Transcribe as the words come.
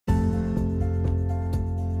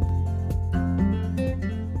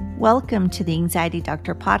Welcome to the Anxiety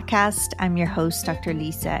Doctor podcast. I'm your host, Dr.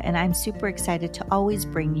 Lisa, and I'm super excited to always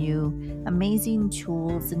bring you amazing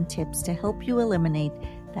tools and tips to help you eliminate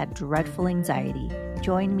that dreadful anxiety.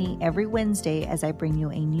 Join me every Wednesday as I bring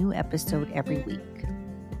you a new episode every week.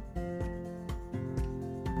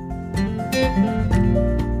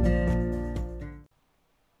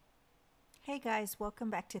 Hey guys,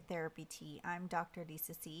 welcome back to Therapy Tea. I'm Dr.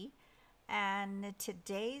 Lisa C. And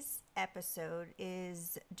today's episode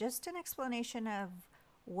is just an explanation of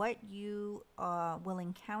what you will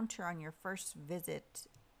encounter on your first visit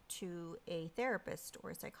to a therapist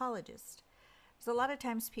or a psychologist. So a lot of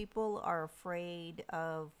times people are afraid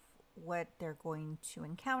of what they're going to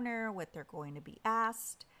encounter, what they're going to be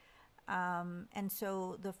asked. And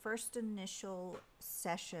so the first initial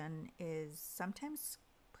session is sometimes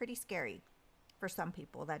pretty scary for some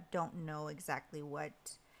people that don't know exactly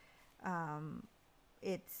what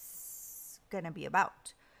it's going to be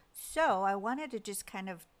about. So I wanted to just kind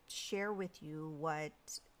of share with you what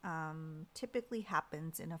typically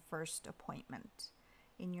happens in a first appointment,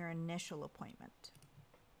 in your initial appointment.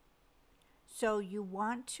 So you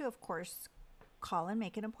want to, of course, call and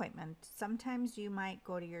make an appointment. Sometimes you might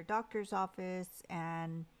go to your doctor's office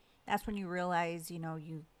and that's when you realize,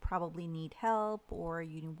 you probably need help or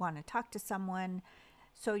you want to talk to someone.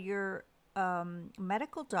 So your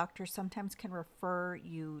medical doctor sometimes can refer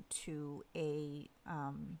you to a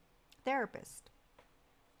therapist.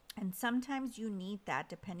 And sometimes you need that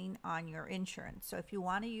depending on your insurance. So if you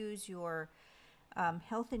want to use your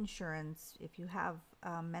health insurance, if you have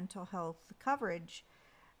mental health coverage,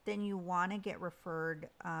 then you want to get referred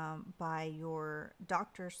by your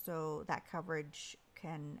doctor so that coverage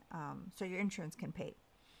can, so your insurance can pay.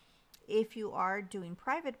 If you are doing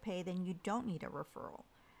private pay, then you don't need a referral.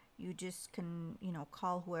 You just can,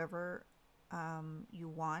 call whoever you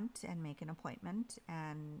want and make an appointment,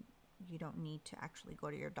 and you don't need to actually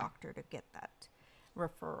go to your doctor to get that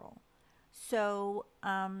referral. So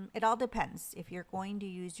it all depends. If you're going to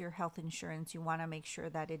use your health insurance, you want to make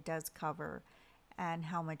sure that it does cover and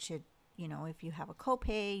how much it, if you have a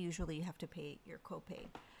copay, usually you have to pay your copay.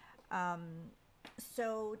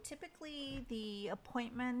 So typically the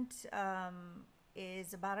appointment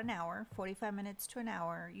is about an hour, 45 minutes to an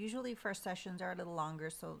hour. Usually first sessions are a little longer,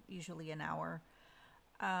 so usually an hour.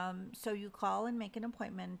 So you call and make an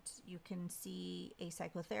appointment. You can see a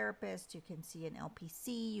psychotherapist, you can see an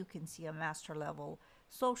LPC, you can see a master level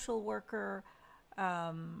social worker,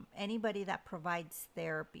 anybody that provides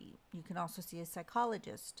therapy. You can also see a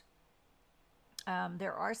psychologist.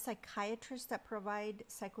 There are psychiatrists that provide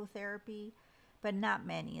psychotherapy, but not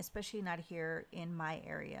many, especially not here in my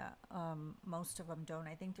area. Most of them don't.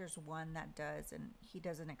 I think there's one that does, and he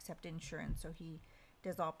doesn't accept insurance, so he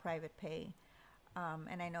does all private pay.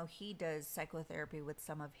 And I know he does psychotherapy with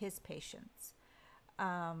some of his patients.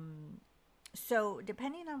 So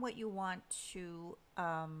depending on what you want to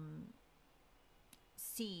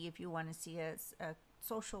see, if you want to see a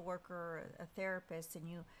social worker, a therapist, and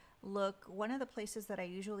you look, one of the places that I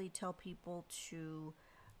usually tell people to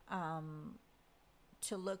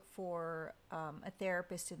look for a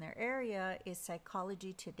therapist in their area is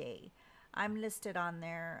Psychology Today. I'm listed on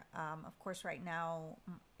there. Of course, right now,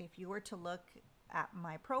 if you were to look at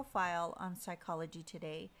my profile on Psychology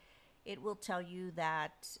Today, it will tell you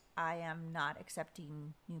that I am not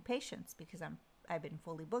accepting new patients because I've been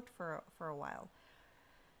fully booked for a while.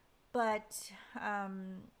 But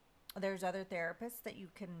there's other therapists that you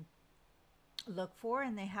can look for,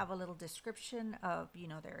 and they have a little description of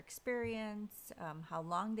their experience, how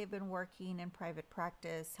long they've been working in private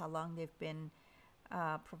practice, how long they've been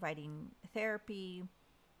providing therapy,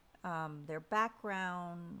 their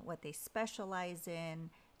background, what they specialize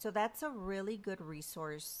in. So that's a really good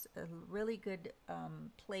resource, a really good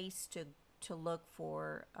place to look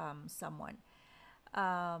for someone.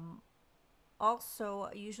 Also,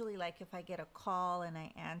 usually, like if I get a call and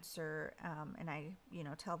I answer and I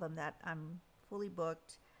tell them that I'm fully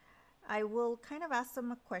booked, I will kind of ask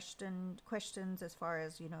them questions as far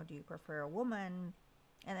as, do you prefer a woman?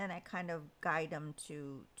 And then I kind of guide them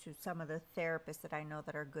to some of the therapists that I know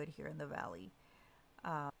that are good here in the Valley.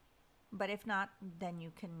 But if not, then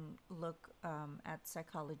you can look at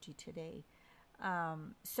Psychology Today.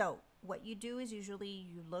 So what you do is usually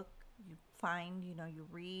you find, you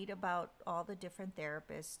read about all the different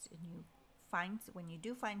therapists, and you find, when you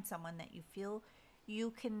do find someone that you feel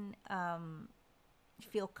you can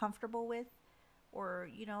feel comfortable with, or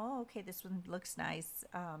okay, this one looks nice,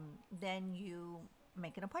 then you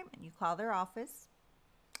make an appointment. You call their office,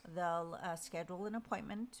 They'll schedule an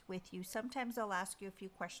appointment with you. Sometimes they'll ask you a few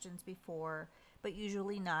questions before, but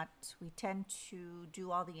usually not. We tend to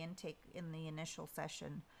do all the intake in the initial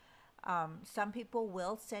session. Some people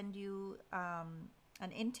will send you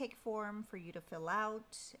an intake form for you to fill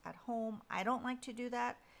out at home. I don't like to do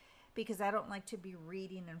that because I don't like to be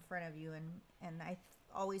reading in front of you, and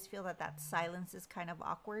always feel that that silence is kind of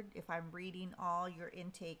awkward if I'm reading all your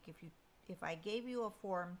intake. If I gave you a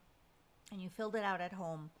form and you filled it out at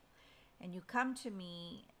home and you come to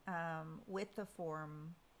me with the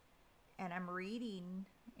form and I'm reading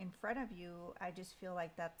in front of you, I just feel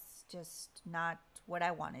like that's just not what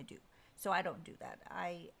I want to do. So I don't do that.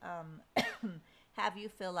 I have you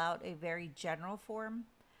fill out a very general form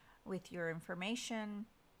with your information,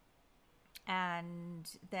 and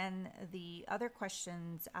then the other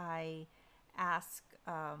questions I ask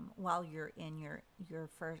while you're in your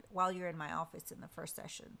first while you're in my office in the first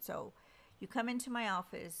session. So you come into my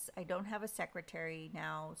office. I don't have a secretary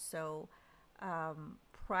now, so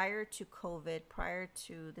prior to COVID, prior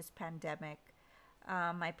to this pandemic,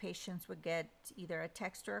 my patients would get either a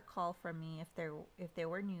text or a call from me if they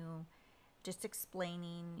were new, just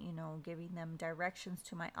explaining, giving them directions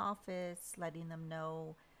to my office, letting them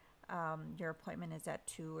know your appointment is at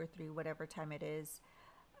 2 or 3, whatever time it is,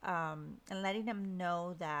 and letting them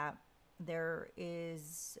know that there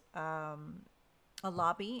is a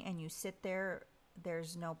lobby and you sit there.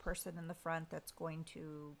 There's no person in the front that's going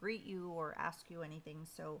to greet you or ask you anything.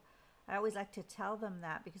 So I always like to tell them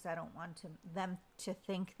that because I don't want them to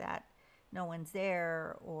think that no one's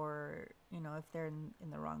there, or if they're in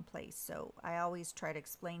the wrong place. So I always try to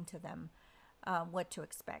explain to them what to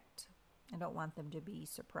expect. I don't want them to be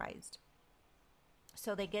surprised.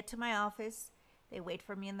 So they get to my office, they wait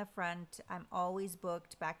for me in the front. I'm always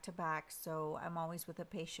booked back to back, so I'm always with a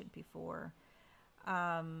patient before.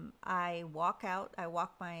 I walk out, I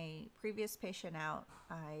walk my previous patient out,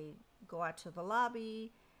 I go out to the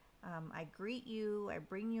lobby, I greet you, I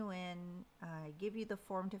bring you in, I give you the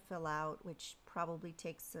form to fill out, which probably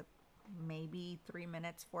takes maybe 3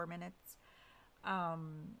 minutes, 4 minutes.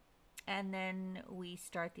 And then we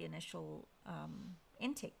start the initial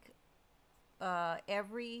intake.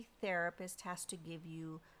 Every therapist has to give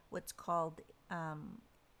you what's called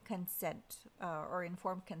consent or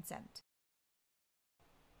informed consent.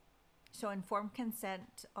 So, informed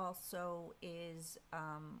consent also is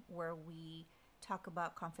where we talk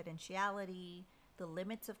about confidentiality, the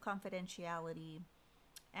limits of confidentiality,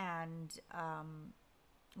 and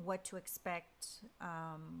what to expect.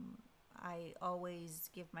 I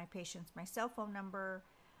always give my patients my cell phone number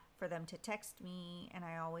for them to text me, and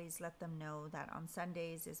I always let them know that on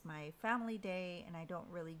Sundays is my family day and I don't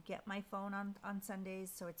really get my phone on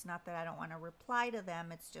Sundays. So it's not that I don't want to reply to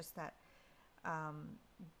them, it's just that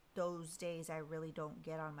those days I really don't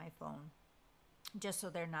get on my phone, just so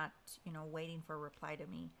they're not waiting for a reply to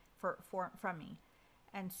me from me.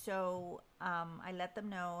 And so I let them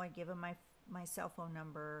know. I give them my cell phone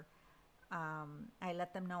number. I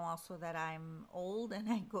let them know also that I'm old and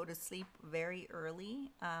I go to sleep very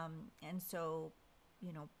early, and so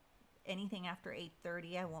anything after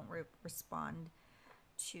 8:30 I won't respond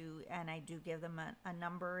to, and I do give them a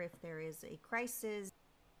number if there is a crisis.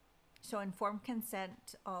 So informed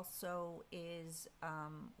consent also is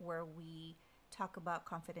where we talk about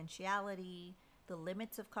confidentiality, the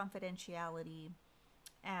limits of confidentiality,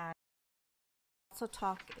 and also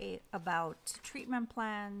talk about treatment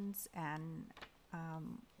plans, and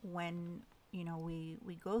when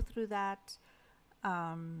we go through that,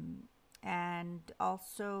 and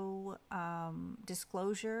also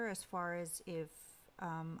disclosure as far as if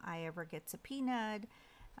I ever get subpoenaed,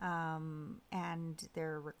 and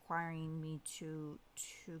they're requiring me to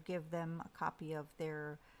give them a copy of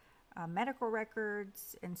their medical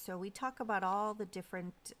records. And so we talk about all the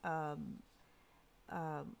different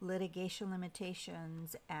litigation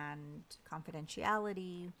limitations and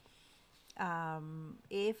confidentiality.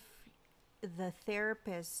 If the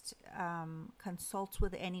therapist consults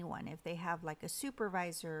with anyone, if they have like a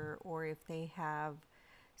supervisor, or if they have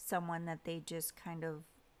someone that they just kind of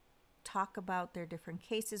talk about their different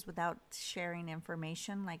cases without sharing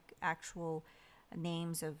information, like actual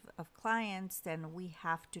names of clients, then we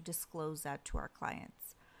have to disclose that to our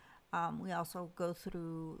clients. We also go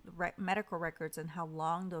through medical records and how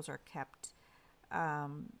long those are kept.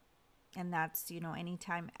 And that's,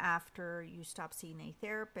 anytime after you stop seeing a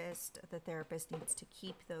therapist, the therapist needs to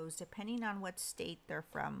keep those, depending on what state they're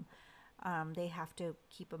from. They have to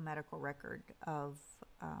keep a medical record of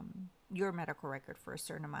your medical record for a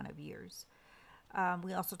certain amount of years.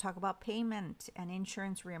 We also talk about payment and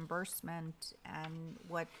insurance reimbursement, and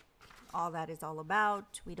what all that is all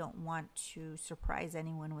about. We don't want to surprise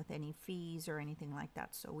anyone with any fees or anything like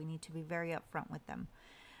that. So we need to be very upfront with them.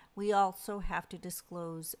 We also have to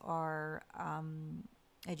disclose our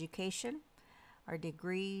education, our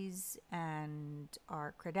degrees, and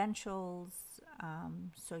our credentials,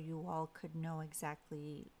 so you all could know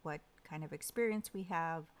exactly what kind of experience we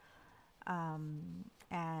have,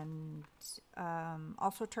 and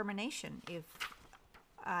also termination. If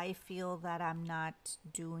I feel that I'm not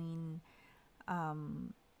doing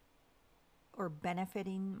or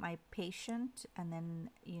benefiting my patient, and then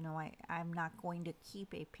I'm not going to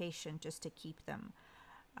keep a patient just to keep them.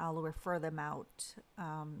 I'll refer them out,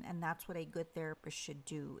 and that's what a good therapist should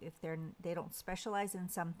do. If they don't specialize in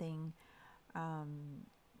something,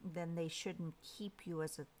 then they shouldn't keep you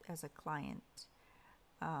as a client.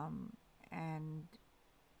 And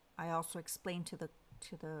I also explain to the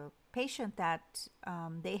patient that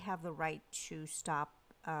they have the right to stop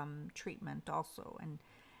treatment also, and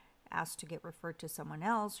ask to get referred to someone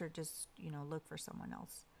else, or just look for someone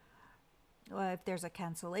else. If there's a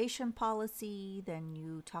cancellation policy, then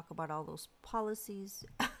you talk about all those policies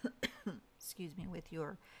excuse me, with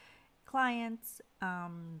your clients,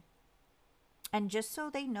 and just so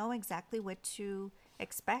they know exactly what to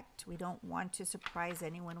expect. We don't want to surprise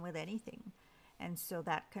anyone with anything. And so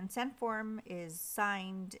that consent form is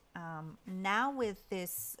signed. Now with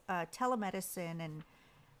this telemedicine, and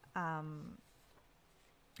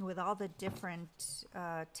with all the different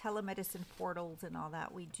telemedicine portals and all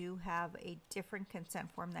that, we do have a different consent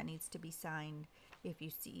form that needs to be signed. If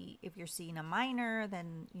you're seeing a minor,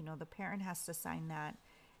 then the parent has to sign that,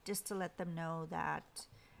 just to let them know that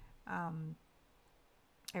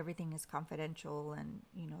everything is confidential, and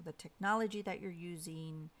the technology that you're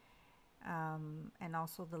using, and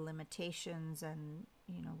also the limitations, and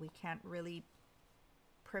we can't really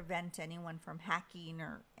prevent anyone from hacking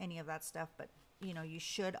or any of that stuff, but you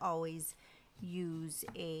should always use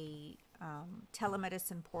a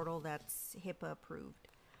telemedicine portal that's HIPAA approved.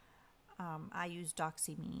 I use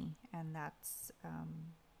DoxyMe, and that's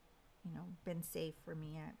been safe for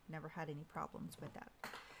me. I've never had any problems with that.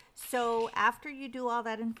 So after you do all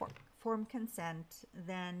that informed consent,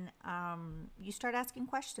 then you start asking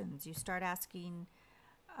questions. You start asking,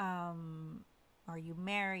 are you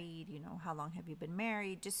married? How long have you been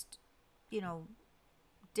married? Just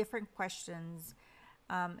different questions.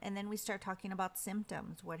 And then we start talking about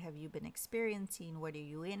symptoms. What have you been experiencing? What are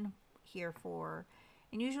you in here for?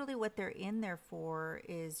 And usually what they're in there for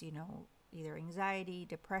is, either anxiety,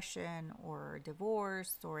 depression, or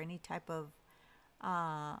divorce, or any type of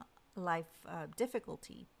life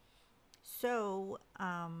difficulty. So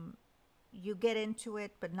you get into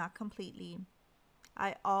it, but not completely.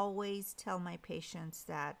 I always tell my patients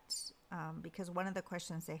that, because one of the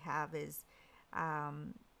questions they have is,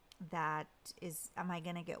 am I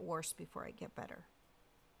going to get worse before I get better?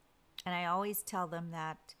 And I always tell them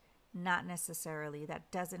that not necessarily. That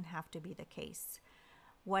doesn't have to be the case.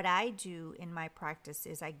 What I do in my practice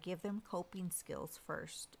is I give them coping skills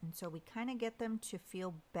first. And so we kind of get them to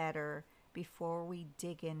feel better before we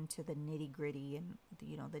dig into the nitty gritty and,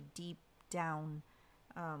 the deep down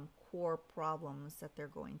core problems that they're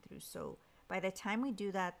going through. So by the time we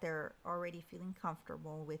do that, they're already feeling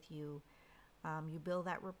comfortable with you. You build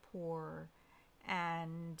that rapport,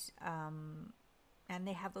 and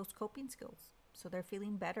they have those coping skills. So they're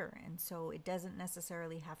feeling better. And so it doesn't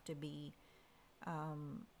necessarily have to be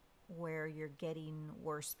where you're getting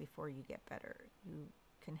worse before you get better. You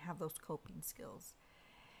can have those coping skills.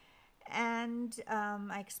 And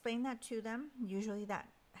I explain that to them. Usually that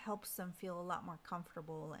helps them feel a lot more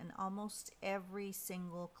comfortable. And almost every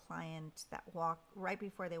single client that right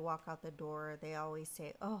before they walk out the door, they always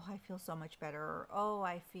say, "Oh, I feel so much better," or "Oh,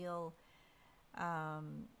 I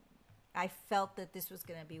felt that this was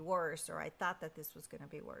going to be worse," or "I thought that this was going to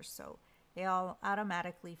be worse." So they all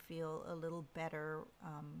automatically feel a little better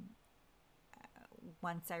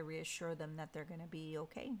once I reassure them that they're going to be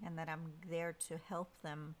okay, and that I'm there to help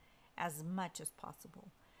them as much as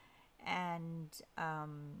possible. And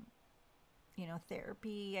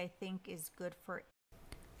therapy, I think, is good for.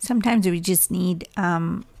 Sometimes we just need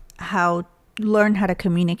learn how to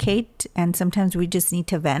communicate, and sometimes we just need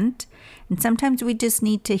to vent, and sometimes we just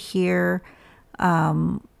need to hear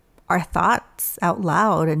our thoughts out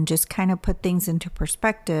loud and just kind of put things into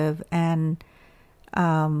perspective. And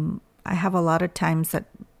I have a lot of times that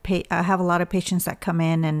I have a lot of patients that come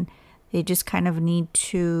in, and they just kind of need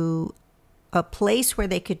a place where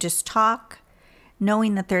they could just talk,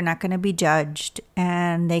 knowing that they're not going to be judged,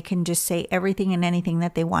 and they can just say everything and anything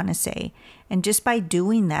that they want to say. And just by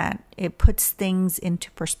doing that, it puts things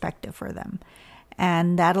into perspective for them.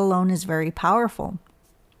 And that alone is very powerful.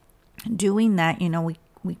 Doing that,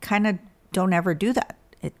 we kind of don't ever do that.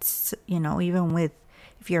 It's, even with,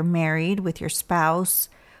 if you're married with your spouse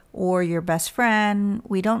or your best friend,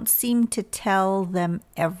 we don't seem to tell them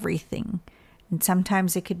everything. And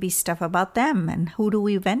sometimes it could be stuff about them and who do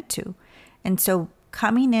we vent to. And so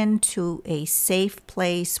coming into a safe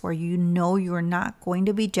place where you're not going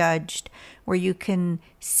to be judged, where you can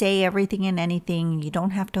say everything and anything, you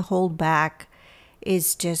don't have to hold back,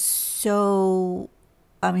 is just so,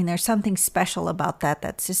 there's something special about that.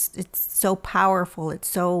 It's so powerful. It's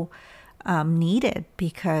so needed,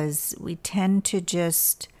 because we tend to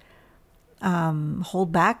just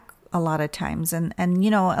hold back a lot of times. And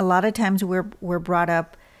a lot of times we're brought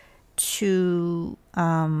up to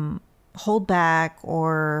hold back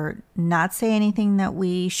or not say anything that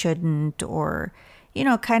we shouldn't, or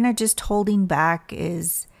kind of just holding back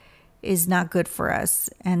is not good for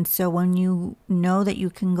us. And so when you know that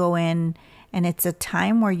you can go in and it's a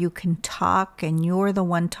time where you can talk and you're the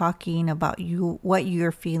one talking about what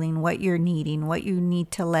you're feeling, what you're needing, what you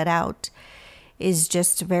need to let out, is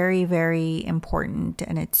just very, very important.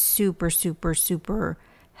 And it's super, super, super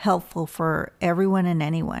helpful for everyone and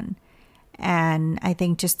anyone. And I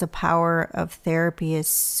think just the power of therapy is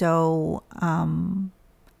so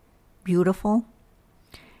beautiful.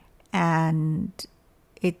 And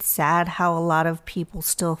it's sad how a lot of people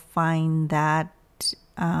still find that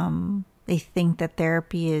they think that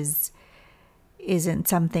therapy isn't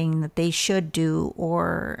something that they should do,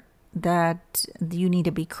 or that you need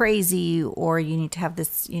to be crazy, or you need to have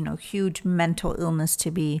this, huge mental illness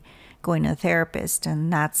to be going to a therapist.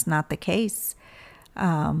 And that's not the case.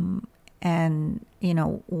 And,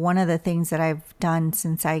 one of the things that I've done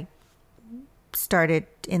since I started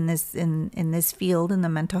in this field, in the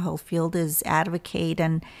mental health field, is advocate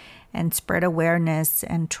and spread awareness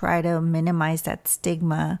and try to minimize that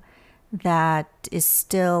stigma that is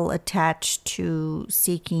still attached to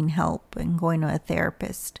seeking help and going to a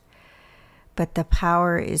therapist. But the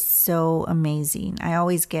power is so amazing. I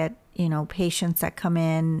always get, patients that come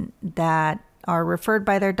in that are referred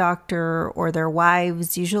by their doctor or their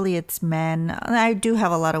wives. Usually it's men. I do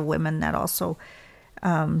have a lot of women that also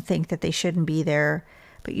think that they shouldn't be there.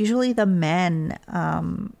 But usually the men,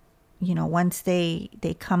 once they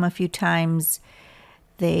come a few times,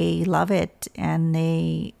 they love it and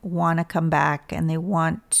they want to come back and they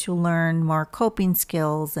want to learn more coping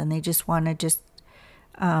skills, and they just want to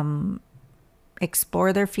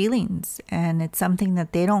explore their feelings. And it's something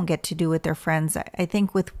that they don't get to do with their friends. I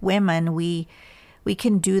think with women, we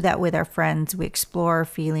can do that with our friends. We explore our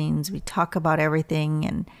feelings. We talk about everything,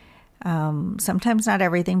 and sometimes not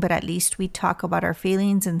everything, but at least we talk about our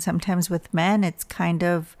feelings. And sometimes with men, it's kind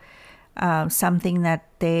of something that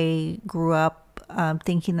they grew up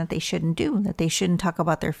thinking that they shouldn't do, that they shouldn't talk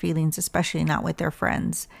about their feelings, especially not with their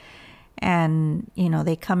friends. And,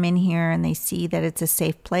 they come in here and they see that it's a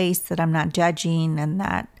safe place, that I'm not judging, and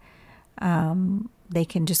that they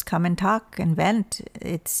can just come and talk and vent.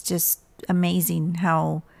 It's just amazing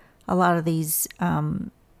how a lot of these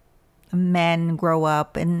men grow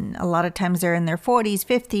up, and a lot of times they're in their 40s,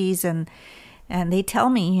 50s, and they tell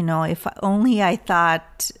me, if only I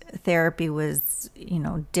thought therapy was,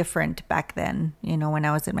 different back then, when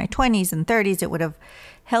I was in my 20s and 30s, it would have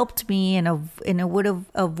helped me, and it would have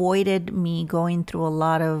avoided me going through a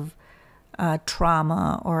lot of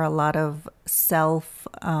trauma, or a lot of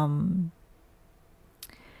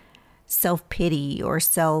self-pity or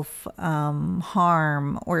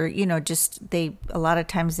self-harm, or, just a lot of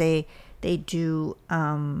times they do,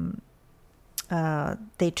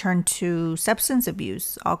 they turn to substance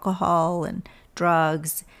abuse, alcohol and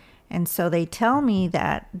drugs. And so they tell me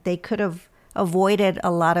that they could have avoided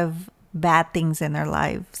a lot of bad things in their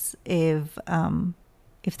lives if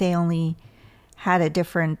they only had a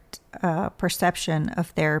different perception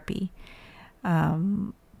of therapy.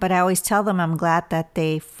 But I always tell them I'm glad that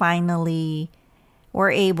they finally were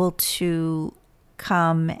able to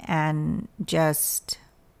come and just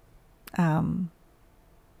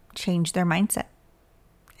change their mindset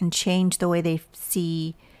and change the way they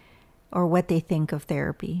see or what they think of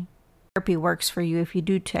therapy. Therapy works for you if you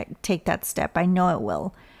do take that step. I know it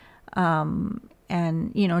will. And,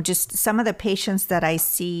 just some of the patients that I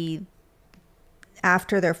see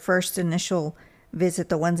after their first initial visit,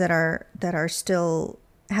 the ones that are still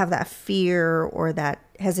have that fear or that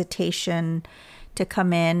hesitation to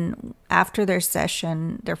come in after their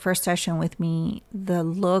first session with me, the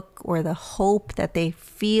look or the hope that they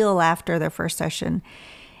feel after their first session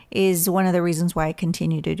is one of the reasons why I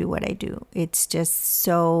continue to do what I do. It's just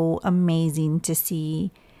so amazing to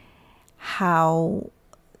see how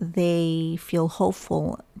they feel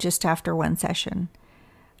hopeful just after one session.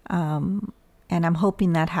 And I'm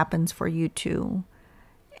hoping that happens for you too.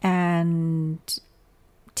 And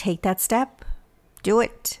take that step. Do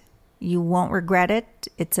it. You won't regret it.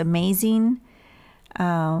 It's amazing.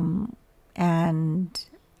 And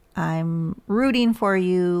I'm rooting for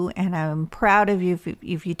you, and I'm proud of you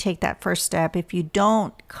if you take that first step. If you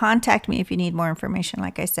don't, contact me if you need more information.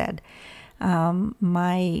 Like I said,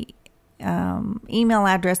 my email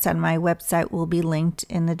address and my website will be linked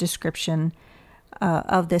in the description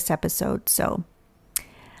of this episode. So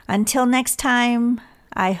until next time,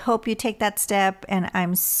 I hope you take that step, and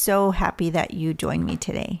I'm so happy that you joined me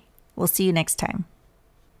today. We'll see you next time.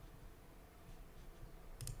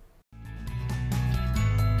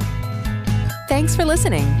 Thanks for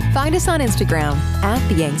listening. Find us on Instagram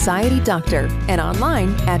 @TheAnxietyDoctor and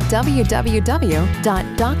online at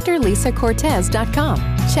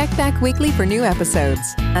www.drlisacortez.com. Check back weekly for new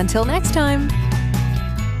episodes. Until next time.